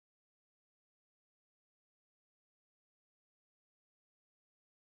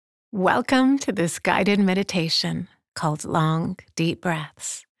Welcome to this guided meditation called Long, Deep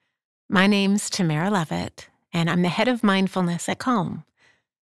Breaths. My name's Tamara Levitt, and I'm the head of mindfulness at Calm.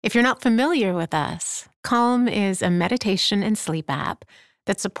 If you're not familiar with us, Calm is a meditation and sleep app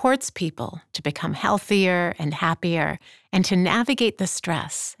that supports people to become healthier and happier and to navigate the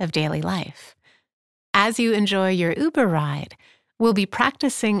stress of daily life. As you enjoy your Uber ride, we'll be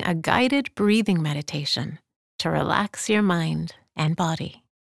practicing a guided breathing meditation to relax your mind and body.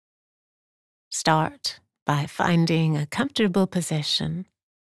 Start by finding a comfortable position.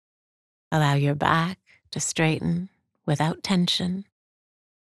 Allow your back to straighten without tension.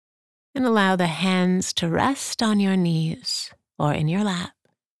 And allow the hands to rest on your knees or in your lap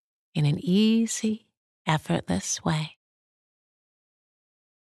in an easy, effortless way.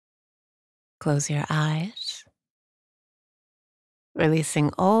 Close your eyes,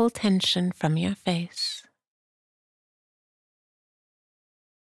 releasing all tension from your face.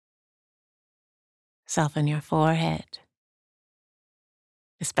 Soften your forehead,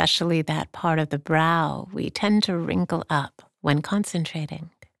 especially that part of the brow we tend to wrinkle up when concentrating.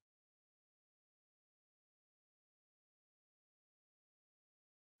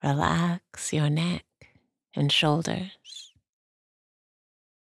 Relax your neck and shoulders.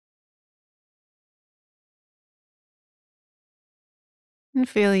 And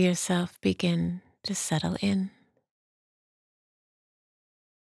feel yourself begin to settle in.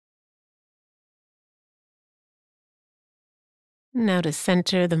 Now, to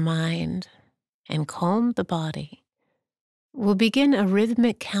center the mind and calm the body, we'll begin a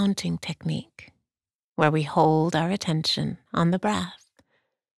rhythmic counting technique where we hold our attention on the breath.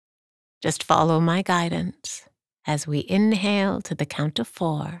 Just follow my guidance as we inhale to the count of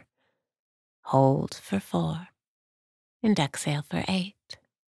 4, hold for 4, and exhale for 8.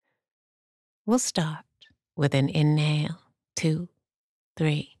 We'll start with an inhale, 2,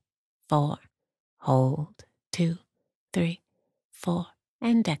 3, 4, hold, 2, 3, 4,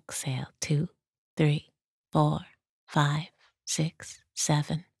 and exhale, 2, 3, 4, 5, 6,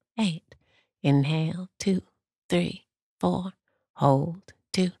 7, 8. Inhale, 2, 3, 4, hold,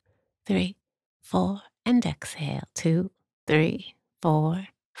 2, 3, 4, and exhale, 2, 3, 4,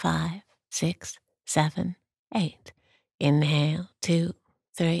 5, 6, 7, 8. Inhale, 2,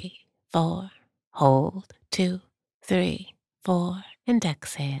 3, 4, hold, 2, 3, 4, and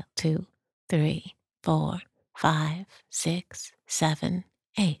exhale, 2, 3, 4, 5, 6, 7,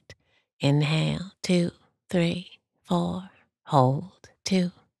 8. Inhale, 2, 3, 4, hold,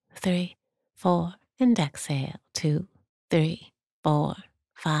 2, 3, 4, and exhale, 2, 3, 4,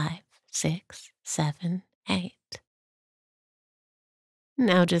 5, 6, 7, 8.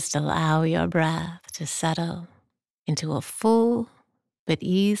 Now just allow your breath to settle into a full but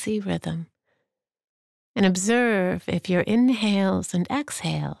easy rhythm, and observe if your inhales and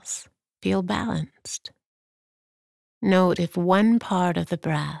exhales feel balanced. Note if one part of the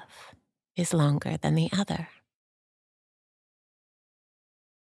breath is longer than the other.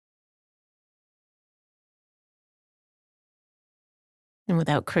 And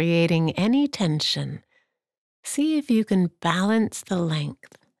without creating any tension, see if you can balance the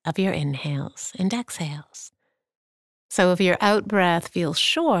length of your inhales and exhales. So if your out-breath feels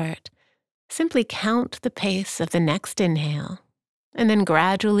short, simply count the pace of the next inhale and then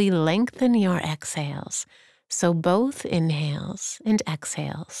gradually lengthen your exhales so both inhales and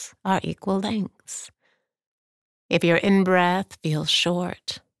exhales are equal lengths. If your in-breath feels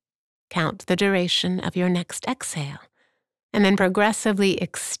short, count the duration of your next exhale and then progressively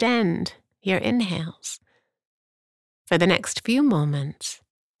extend your inhales. For the next few moments,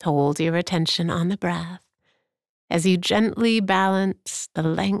 hold your attention on the breath as you gently balance the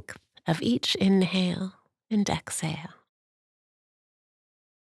length of each inhale and exhale.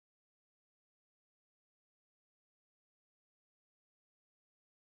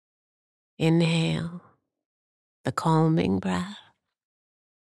 Inhale, the calming breath,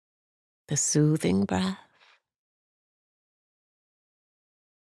 the soothing breath.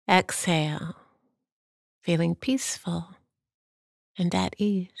 Exhale, feeling peaceful and at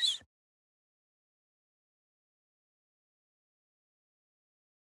ease.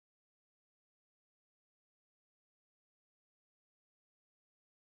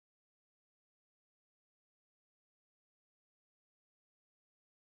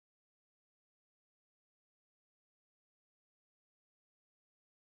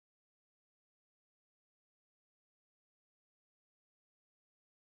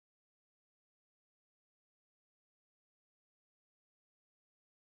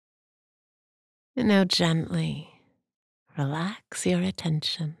 And now gently relax your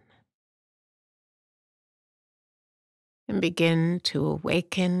attention and begin to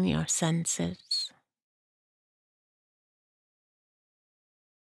awaken your senses.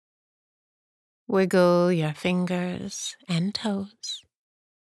 Wiggle your fingers and toes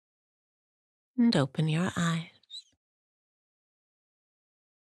and open your eyes.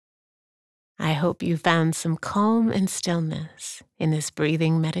 I hope you found some calm and stillness in this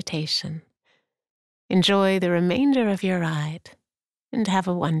breathing meditation. Enjoy the remainder of your ride and have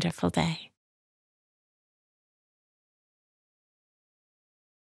a wonderful day.